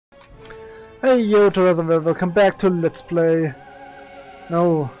Hey yo, TvZ, welcome back to Let's Play.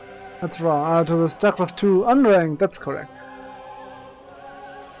 No, that's wrong. To StarCraft 2 Unranked, that's correct.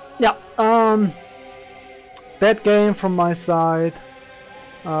 Yeah, bad game from my side.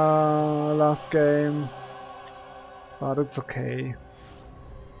 Last game. But it's okay.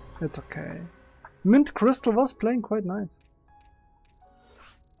 It's okay. Mint Crystal was playing quite nice.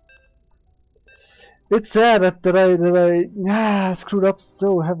 It's sad that I screwed up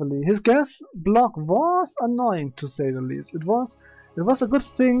so heavily. His gas block was annoying, to say the least. It was a good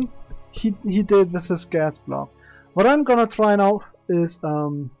thing he did with his gas block. What I'm gonna try now is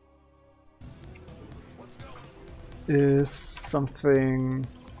something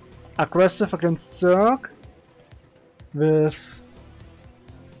aggressive against Zerg with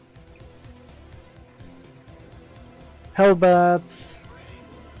Hellbats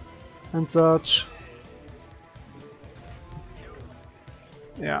and such.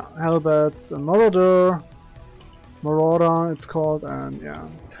 Yeah, Hellbats and Marauder it's called, and yeah.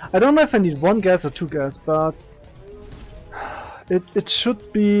 I don't know if I need one gas or two gas, but it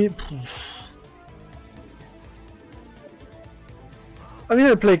should be. I mean,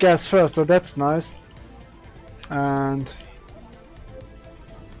 I play gas first, so that's nice. And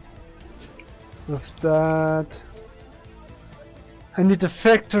with that, I need the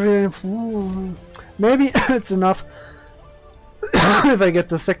factory. Maybe it's enough if I get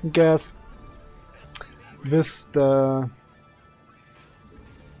the second gas with the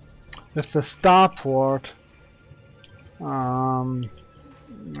starport.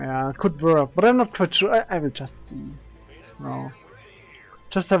 Yeah, it could work, but I'm not quite sure. I will just see. No,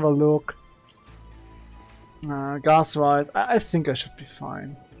 just have a look. Gas-wise, I think I should be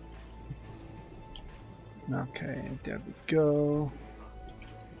fine. Okay, there we go.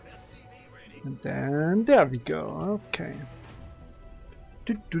 And then there we go. Okay.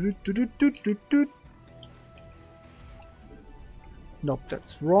 Nope,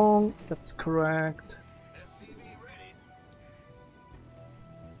 that's wrong. That's correct.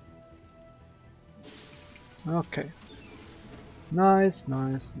 Okay. Nice,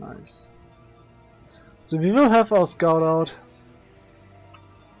 nice, nice. So we will have our scout out.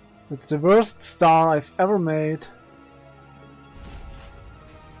 It's the worst star I've ever made.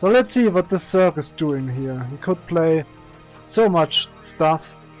 So let's see what this Zerg is doing here. He could play so much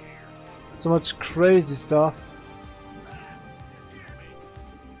stuff, so much crazy stuff.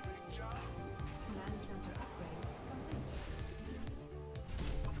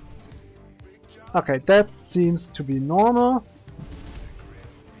 Okay, that seems to be normal.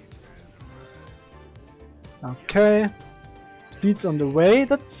 Okay, speed's on the way.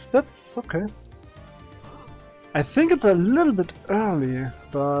 That's okay. I think it's a little bit early,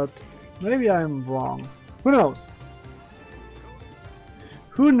 but maybe I'm wrong. Who knows?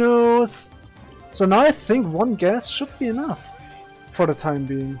 Who knows? So now I think one gas should be enough for the time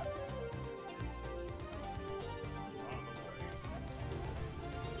being.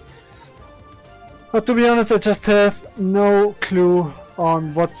 But to be honest, I just have no clue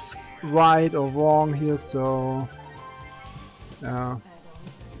on what's right or wrong here, so yeah.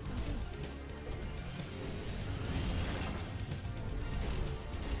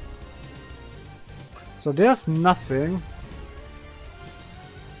 So there's nothing.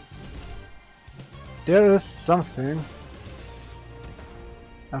 There is something.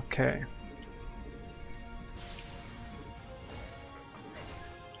 Okay.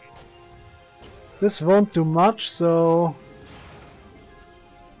 This won't do much, so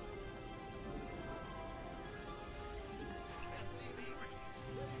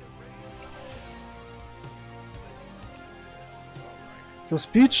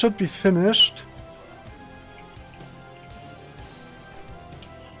speed should be finished.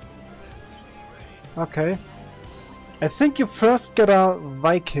 Okay. I think you first get a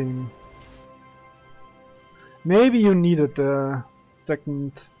Viking. Maybe you needed the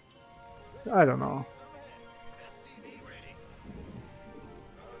second. I don't know.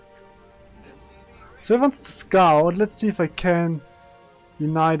 So he wants to scout. Let's see if I can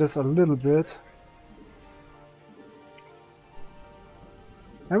deny this a little bit.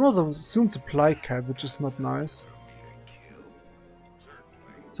 I'm also soon supply cap, which is not nice.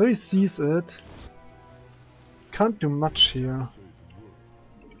 So he sees it. Can't do much here.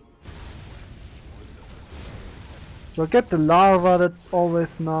 So get the larva, that's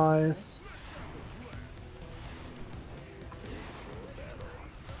always nice.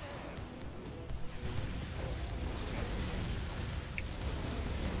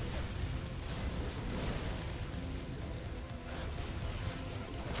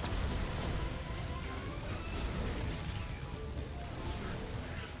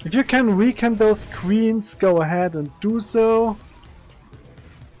 If you can weaken those queens, go ahead and do so.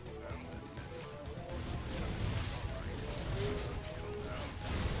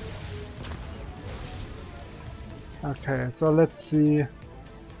 Okay, so let's see.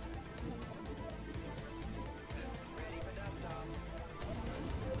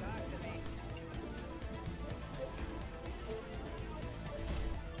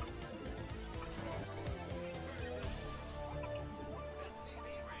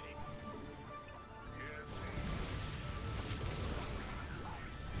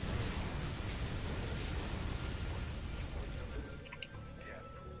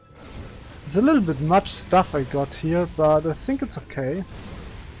 It's a little bit much stuff I got here, but I think it's okay.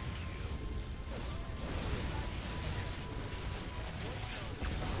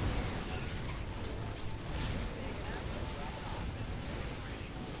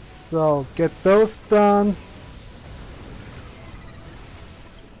 So, get those done.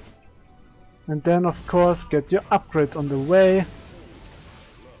 And then of course get your upgrades on the way.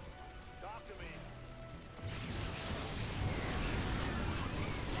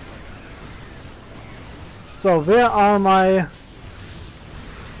 So where are my...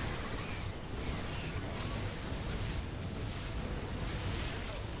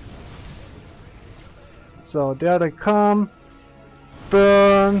 So there they come.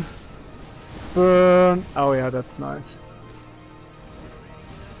 Burn. Burn. Oh yeah, that's nice.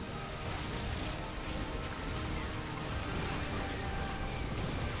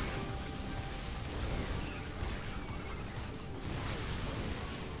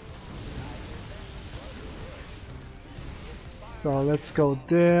 So let's go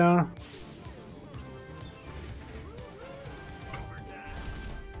there.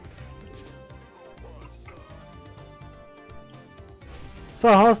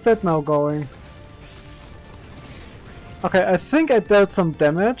 So how's that now going? Okay, I think I dealt some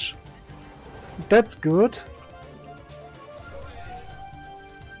damage. That's good.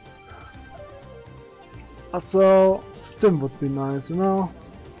 Also, stim would be nice, you know?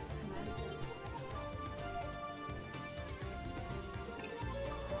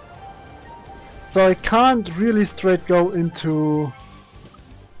 So I can't really straight go into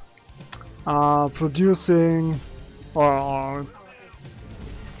producing or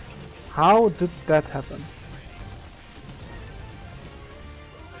how did that happen?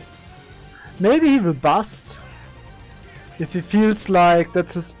 Maybe he will bust if he feels like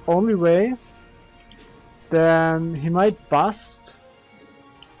that's his only way. Then he might bust.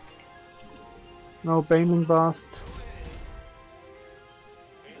 No Baneling bust.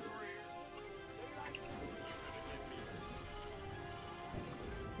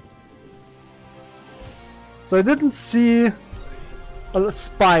 So I didn't see a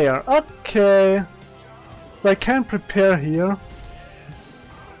spire. Okay. So I can prepare here.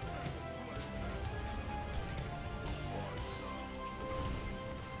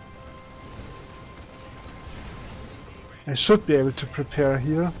 I should be able to prepare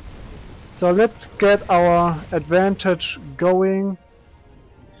here. So let's get our advantage going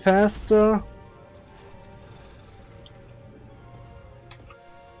faster.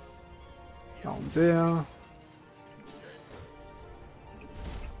 Down there.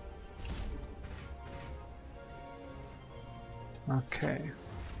 Okay.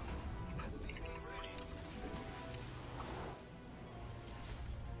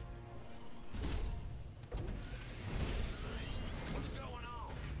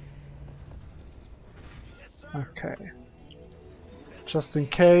 Okay. Just in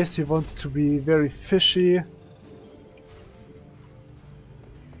case he wants to be very fishy.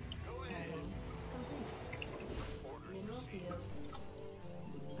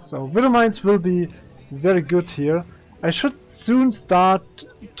 So Widow Mines will be very good here. I should soon start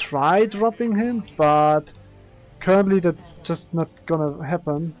try dropping him, but currently that's just not gonna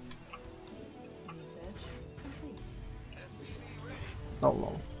happen. Oh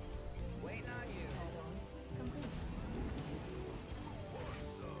well.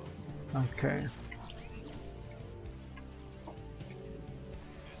 Okay.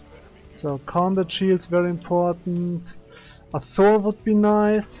 So combat shield's very important. A Thor would be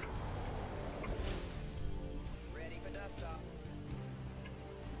nice.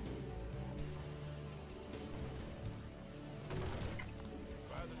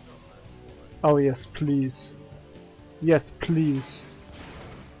 Oh yes, please. Yes, please.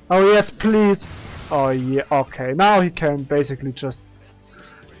 Oh yes, please. Oh yeah, okay. Now he can basically just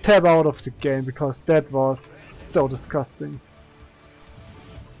tab out of the game because that was so disgusting.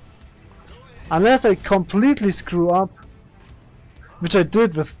 Unless I completely screw up, which I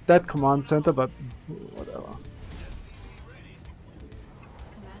did with that command center, but whatever.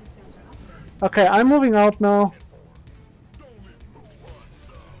 Okay, I'm moving out now.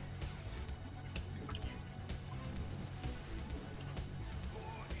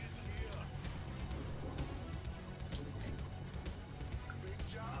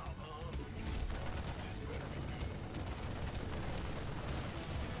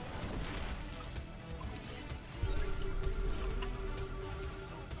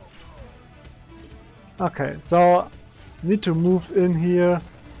 Okay, so need to move in here,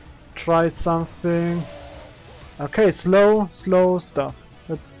 try something. Okay, slow stuff.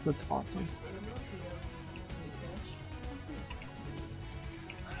 That's awesome.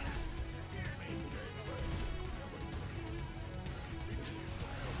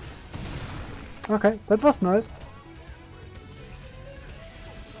 Okay, that was nice.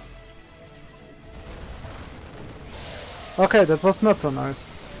 Okay, that was not so nice.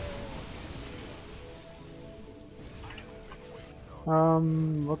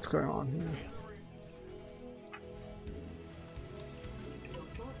 What's going on here?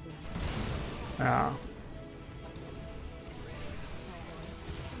 Yeah.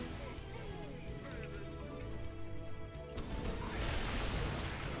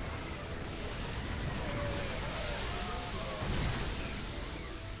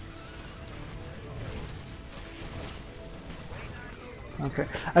 Okay,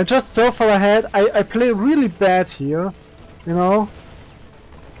 I'm just so far ahead. I play really bad here, you know?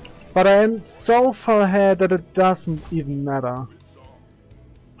 But I am so far ahead that it doesn't even matter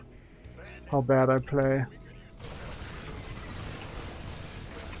how bad I play.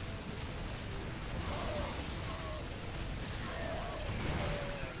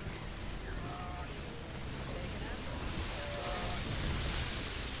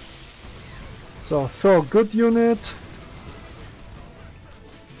 So throw a good unit.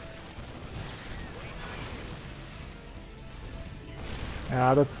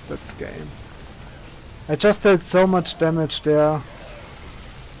 Yeah, that's game. I just dealt so much damage there.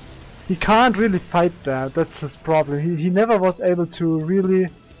 He can't really fight that, that's his problem. He never was able to really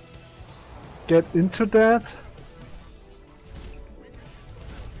get into that.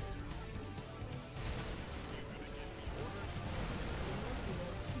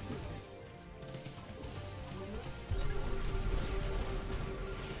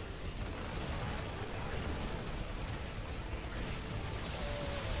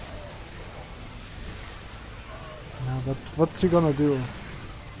 But what's he gonna do?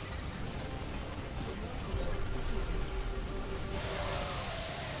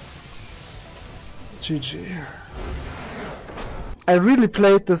 GG. I really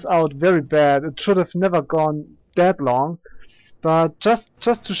played this out very bad. It should have never gone that long. But just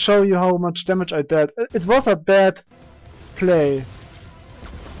to show you how much damage I did. It was a bad play.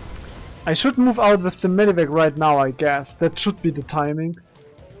 I should move out with the medivac right now, I guess. That should be the timing.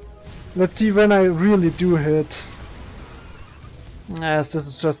 Let's see when I really do hit. Yes, this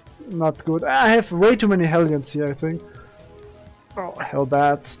is just not good. I have way too many Hellions here, I think. Oh,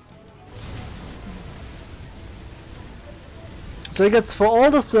 Hellbats. So he gets for all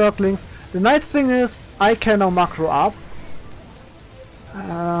the circlings. The nice thing is, I can now macro up.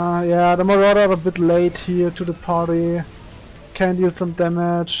 Yeah, the Marauder a bit late here to the party. Can deal some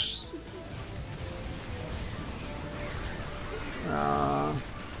damage.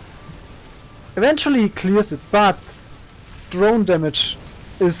 Eventually he clears it, but drone damage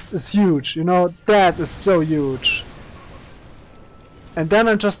is huge, you know, that is so huge. And then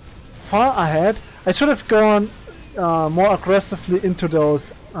I'm just far ahead. I should have gone more aggressively into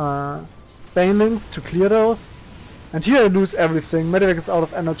those banelings to clear those. And here I lose everything. Medivac is out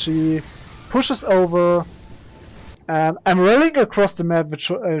of energy, pushes over, and I'm rallying across the map,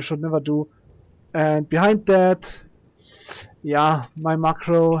 which I should never do. And behind that, yeah, my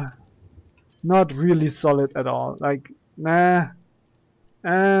macro, not really solid at all. Like, nah,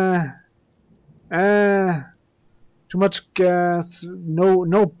 too much gas,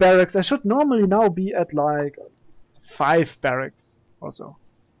 no barracks. I should normally now be at like 5 barracks or so.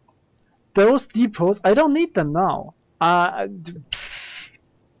 Those depots, I don't need them now.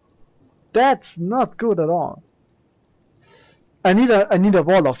 That's not good at all. I need a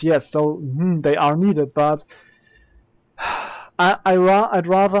wall off, yes, so they are needed, but I'd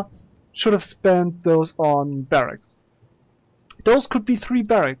rather should have spent those on barracks. Those could be 3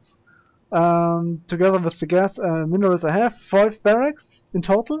 barracks. Together with the gas minerals I have, 5 barracks in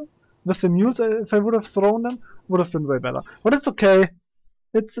total. With the mules, if I would have thrown them, would have been way better. But it's okay.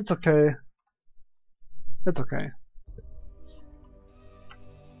 It's okay. It's okay.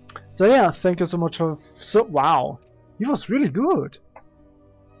 So yeah, thank you so much for wow, he was really good.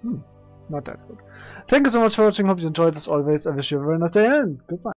 Not that good. Thank you so much for watching. Hope you enjoyed as always. I wish you a very nice day and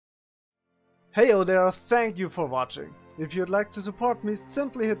goodbye. Heyo there, thank you for watching. If you'd like to support me,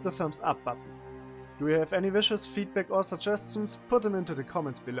 simply hit the thumbs up button. Do you have any wishes, feedback or suggestions? Put them into the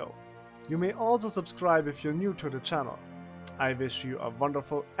comments below. You may also subscribe if you're new to the channel. I wish you a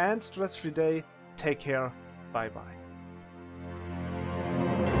wonderful and stress-free day. Take care. Bye bye.